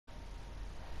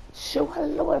So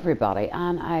hello everybody,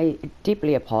 and I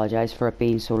deeply apologise for it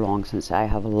being so long since I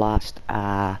have last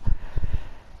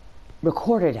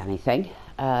recorded anything.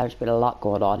 There's been a lot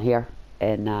going on here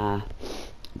in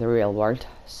the real world,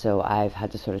 so I've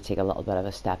had to sort of take a little bit of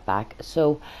a step back.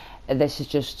 So this is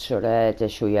just sort of to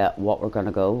show you what we're going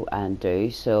to go and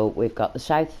do. So we've got the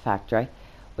South Factory,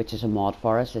 which is a mod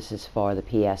for us. This is for the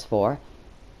PS4.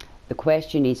 The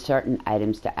quest, you need certain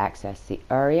items to access the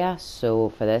area.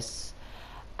 So for this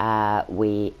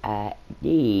we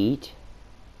need,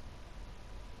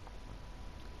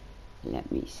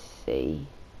 let me see,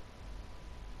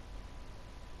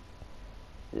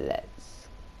 let's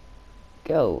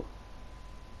go.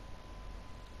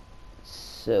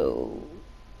 So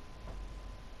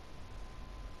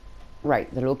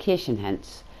right, the location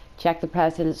hints. Check the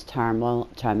President's terminal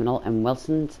in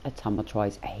Wilson's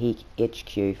Atomatroy's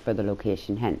HQ for the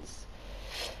location hints.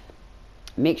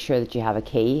 Make sure that you have a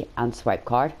key and swipe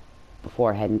card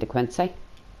before heading to Quincy.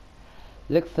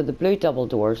 Look for the blue double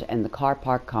doors in the car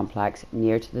park complex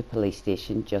near to the police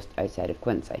station just outside of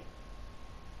Quincy.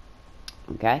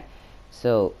 Okay,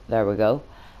 so there we go.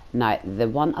 Now the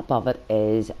one above it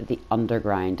is the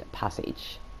underground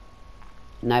passage.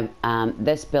 Now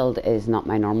this build is not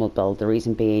my normal build. The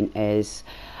reason being is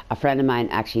a friend of mine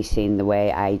actually seen the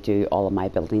way I do all of my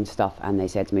building stuff, and they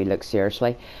said to me, look,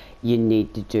 seriously, you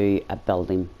need to do a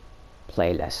building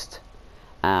playlist.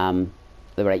 The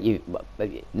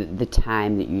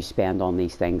time that you spend on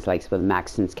these things, like with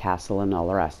Maxton's Castle and all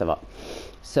the rest of it.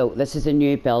 So this is a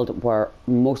new build where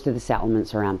most of the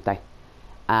settlements are empty.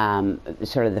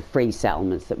 Sort of the free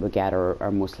settlements that we get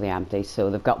are mostly empty. So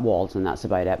they've got walls and that's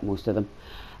about it, most of them.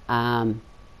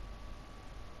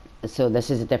 So this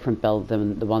is a different build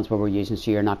than the ones where we're using, so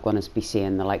you're not going to be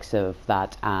seeing the likes of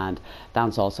that, and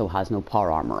Dance also has no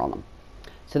power armor on them.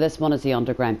 So this one is the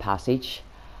underground passage.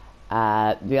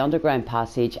 The underground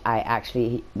passage, I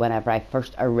actually, whenever I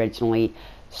first originally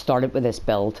started with this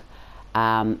build,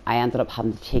 I ended up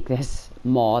having to take this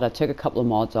mod. I took a couple of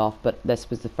mods off, but this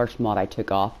was the first mod I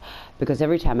took off, because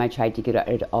every time I tried to get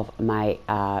out of my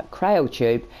cryo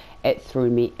tube, it threw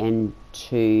me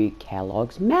into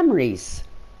Kellogg's Memories.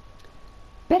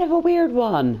 Bit of a weird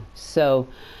one. So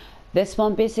this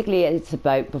one, basically, it's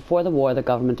about before the war, the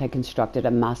government had constructed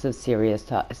a massive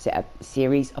series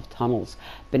of tunnels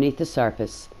beneath the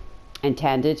surface,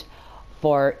 intended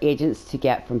for agents to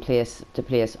get from place to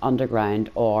place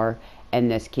underground, or in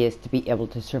this case, to be able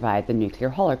to survive the nuclear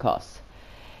holocaust.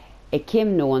 It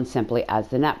came known simply as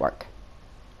the network.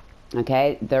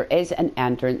 Okay, there is an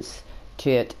entrance to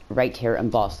it right here in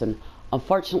Boston.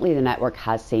 Unfortunately, the network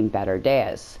has seen better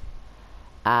days.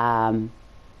 They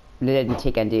didn't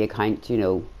take into account, you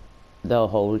know, the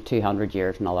whole 200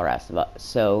 years and all the rest of it.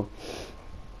 So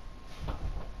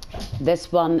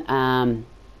this one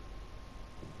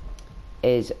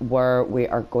is where we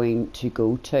are going to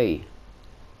go to.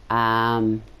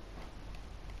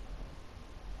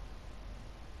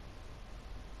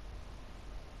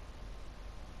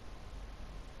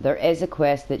 There is a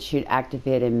quest that should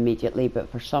activate immediately,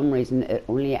 but for some reason it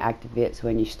only activates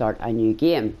when you start a new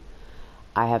game.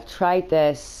 I have tried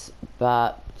this,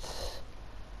 but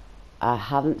I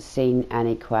haven't seen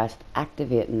any quest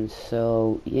activating,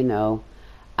 so, you know.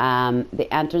 The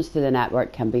entrance to the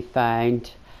network can be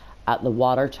found at the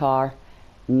water tower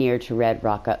near to Red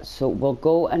Rocket. So we'll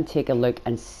go and take a look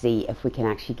and see if we can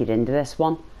actually get into this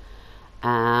one.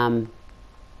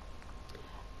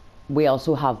 We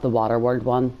also have the Waterworld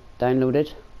one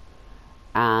downloaded.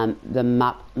 The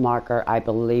map marker, I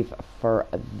believe, for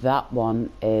that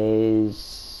one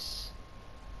is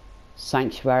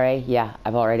Sanctuary. Yeah,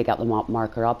 I've already got the map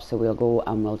marker up, so we'll go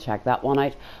and we'll check that one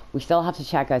out. We still have to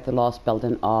check out the lost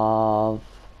building of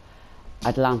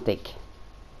Atlantic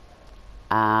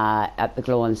at the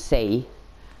Glowing Sea,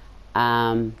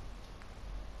 and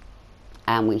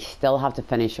we still have to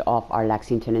finish off our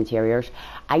Lexington interiors.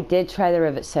 I did try the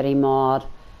Rivet City mod.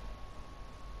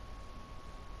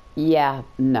 Yeah,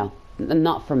 no,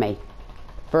 not for me.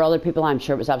 For other people, I'm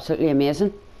sure it was absolutely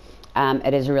amazing.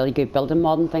 It is a really good building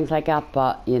mod and things like that,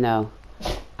 but, you know,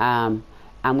 and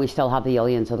we still have the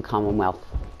Aliens of the Commonwealth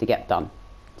to get done.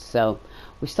 So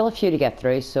we still have a few to get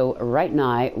through. So right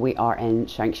now we are in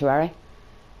Sanctuary.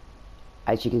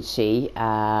 As you can see,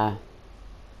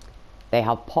 they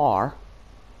have power.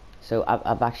 So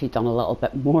I've actually done a little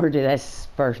bit more to this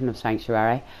version of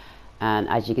Sanctuary. And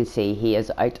as you can see, he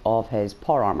is out of his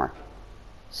power armor.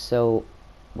 So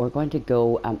we're going to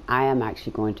go, I am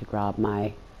actually going to grab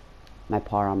my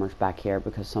power armors back here,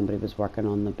 because somebody was working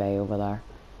on the bay over there.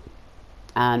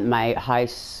 And my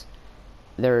house,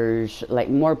 there's like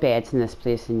more beds in this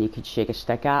place than you could shake a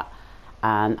stick at.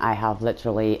 and I have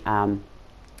literally I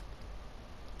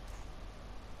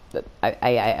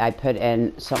put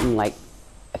in something like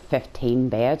 15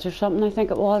 beds or something, I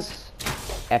think it was,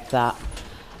 if that,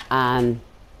 and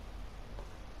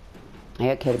I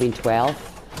think it could have been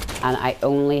 12, and I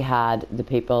only had the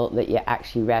people that you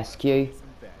actually rescue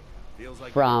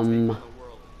from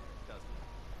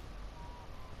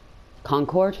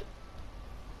Concord,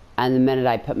 and the minute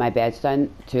I put my beds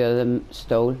down, 2 of them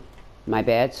stole my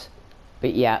beds.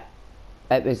 But yeah,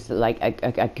 it was like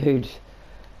a good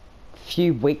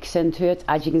few weeks into it.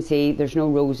 As you can see, there's no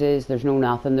Roses, there's no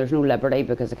nothing, there's no Liberty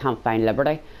because I can't find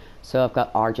Liberty. So I've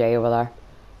got RJ over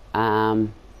there.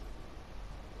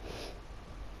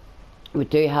 We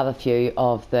do have a few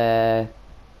of the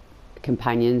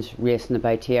companions racing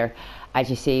about here. As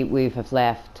you see, we have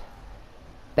left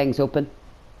things open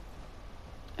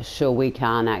so we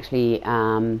can actually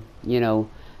you know,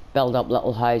 build up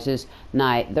little houses.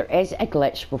 Now there is a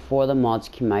glitch before the mods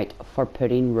came out for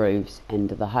putting roofs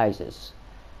into the houses.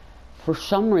 For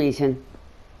some reason,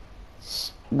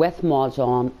 with mods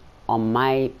on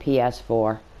my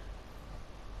PS4,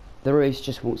 the roofs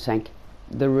just won't sync.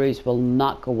 The roofs will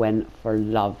not go in for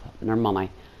love nor money.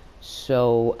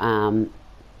 So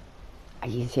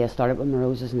you can see I started with my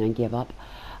Roses and then gave up.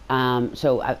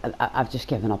 So I've just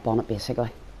given up on it basically.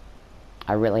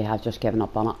 I really have just given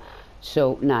up on it.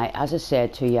 So now, as I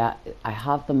said to you, I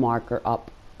have the marker up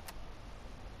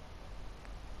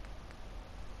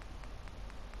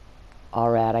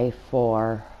already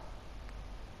for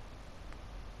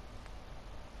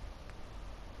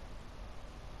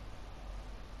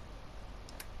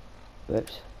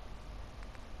whoops,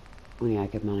 only I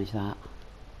could manage that.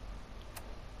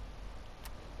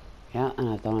 Yeah, and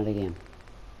I've done it again.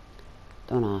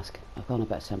 Don't ask, I've gone a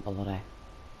bit simple today.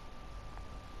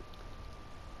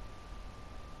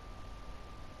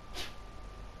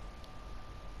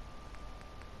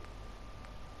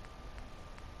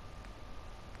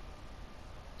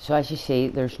 So as you see,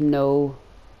 there's no,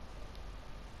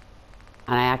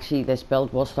 and I actually, this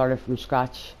build was started from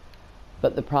scratch,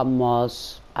 but the problem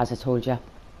was, as I told you,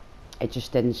 it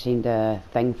just didn't seem to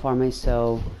thing for me,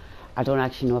 so I don't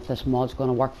actually know if this mod's going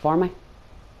to work for me.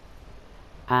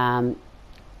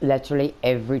 Literally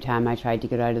every time I tried to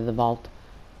get out of the vault,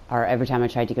 or every time I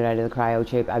tried to get out of the cryo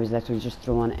tube, I was literally just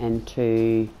thrown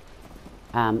into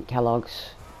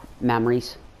Kellogg's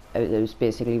memories. It was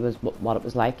basically what it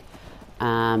was like.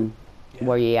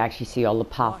 Where you actually see all the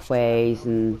pathways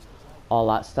and all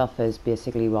that stuff is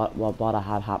basically what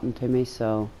had happened to me.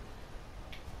 So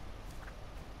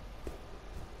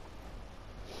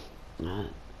I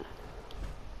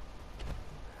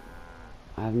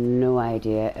have no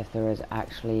idea if there is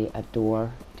actually a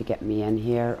door to get me in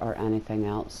here or anything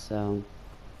else. So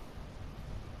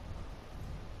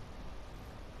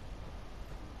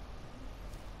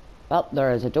well,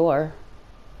 there is a door.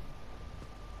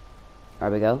 There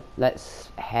we go. Let's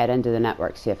head into the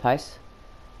network safe house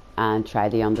and try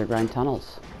the underground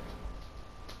tunnels.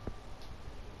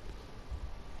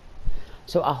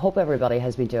 So I hope everybody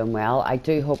has been doing well. I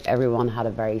do hope everyone had a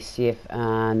very safe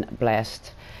and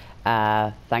blessed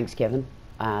Thanksgiving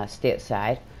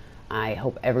stateside. I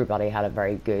hope everybody had a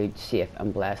very good, safe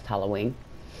and blessed Halloween.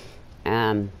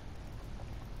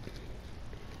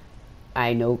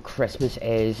 I know Christmas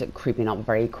is creeping up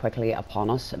very quickly upon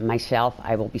us. Myself,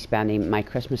 I will be spending my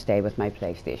Christmas day with my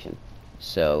PlayStation.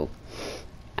 So,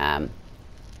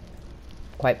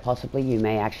 quite possibly you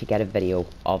may actually get a video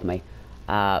of me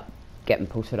getting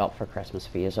posted up for Christmas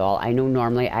for you all. I know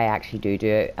normally I actually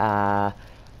do a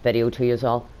video to you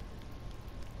all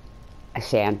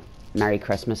saying Merry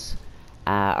Christmas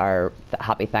or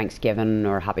Happy Thanksgiving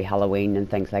or Happy Halloween and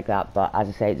things like that. But as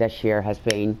I say, this year has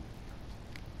been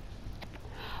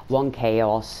one,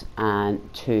 chaos, and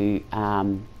two,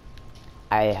 I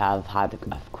have had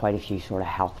quite a few sort of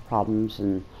health problems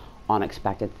and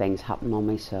unexpected things happen on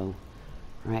me. So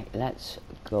right, let's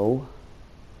go.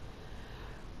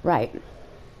 Right,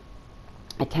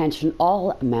 attention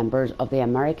all members of the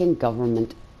American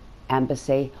government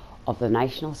embassy of the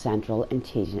National Central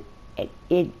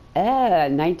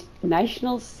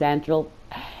National Central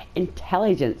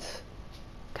Intelligence.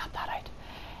 Got that out.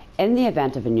 In the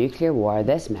event of a nuclear war,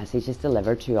 this message is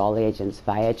delivered to all agents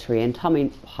via trained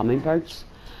hummingbirds.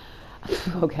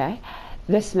 Okay.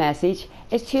 This message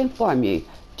is to inform you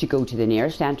to go to the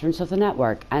nearest entrance of the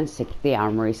network and seek the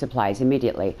armory supplies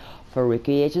immediately. For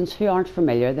rookie agents who aren't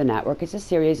familiar, the network is a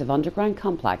series of underground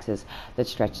complexes that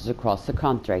stretches across the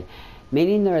country,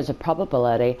 meaning there is a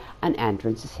probability an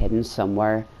entrance is hidden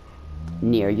somewhere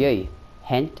near you.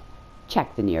 Hint,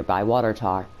 check the nearby water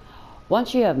tower.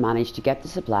 Once you have managed to get the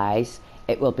supplies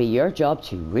It will be your job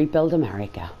to rebuild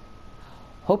America.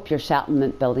 Hope your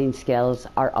settlement building skills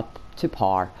are up to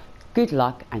par. Good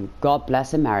luck and God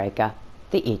bless America,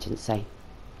 the agency.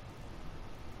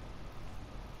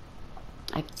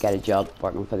 I could get a job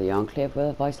working for the Enclave with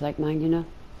a voice like mine, you know.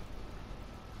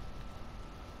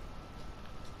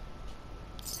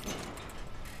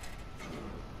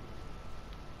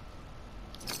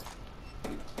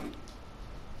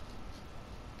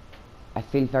 I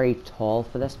feel very tall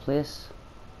for this place.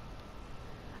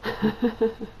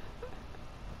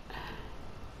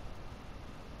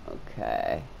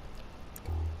 Okay.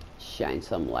 Shine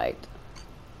some light.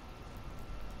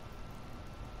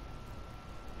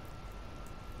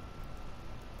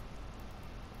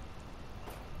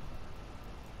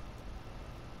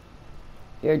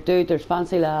 Here, dude, there's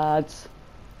fancy lads.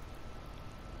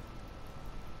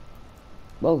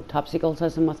 Whoa, Topsicle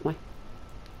says I'm with me.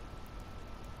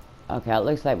 Okay, it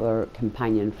looks like we're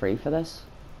companion free for this.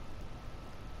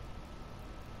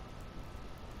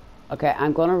 Okay,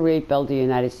 I'm going to rebuild the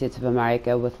United States of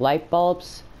America with light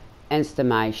bulbs,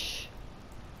 Instamash,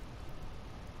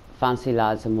 fancy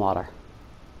lads and water.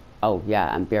 Oh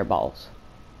yeah, and beer bottles.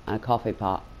 And a coffee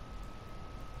pot.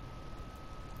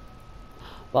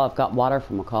 Well, I've got water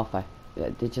from a coffee.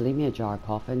 Did you leave me a jar of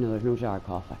coffee? No, there's no jar of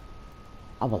coffee.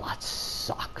 Oh, well, that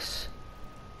sucks.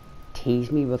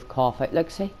 Tease me with coffee. Look,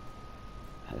 see?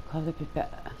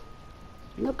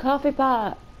 No coffee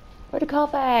pot. Where's the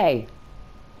coffee?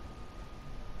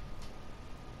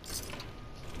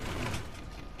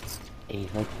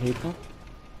 Evil people.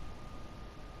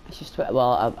 It's just,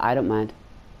 well, I don't mind.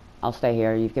 I'll stay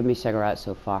here. You've given me cigarettes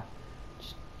so far.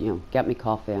 Just, you know, get me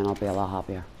coffee and I'll be a lot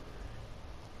happier.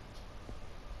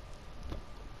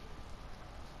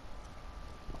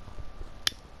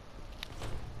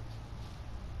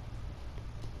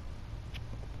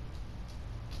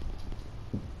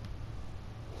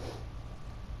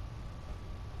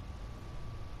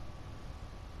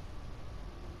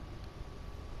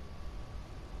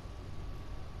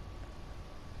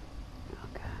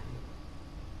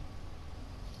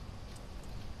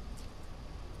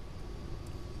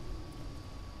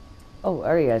 Oh,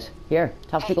 there he is. Here,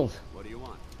 Topsicles. What do you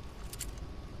want?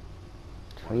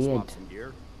 Trade. Swap some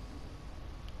gear?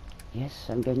 Yes,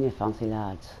 I'm giving you fancy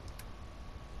lads.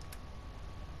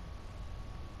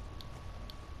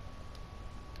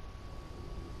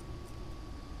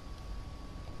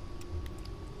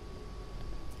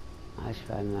 I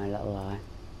try my little eye.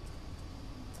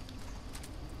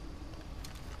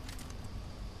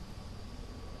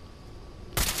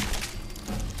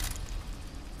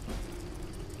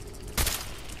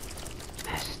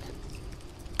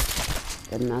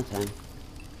 Did nothing.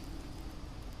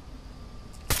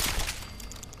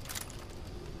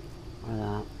 Or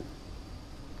that.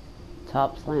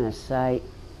 Top line of sight.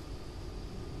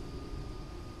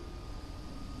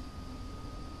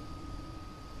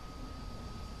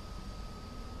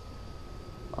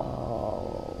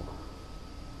 Oh.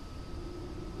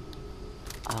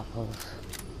 Apples.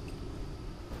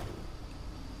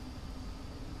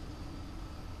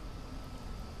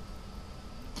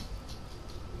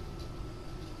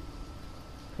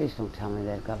 Please don't tell me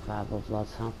they've got viable blood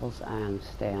samples. I am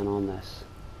staying on this.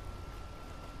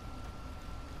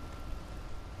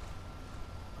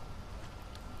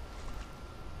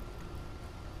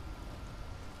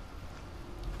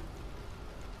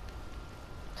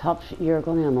 Tops, you're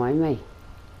going to annoy me.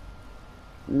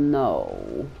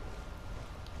 No.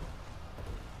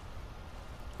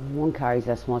 One carries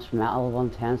this much metal, one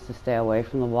tends to stay away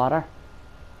from the water.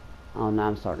 Oh, now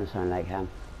I'm starting to sound like him.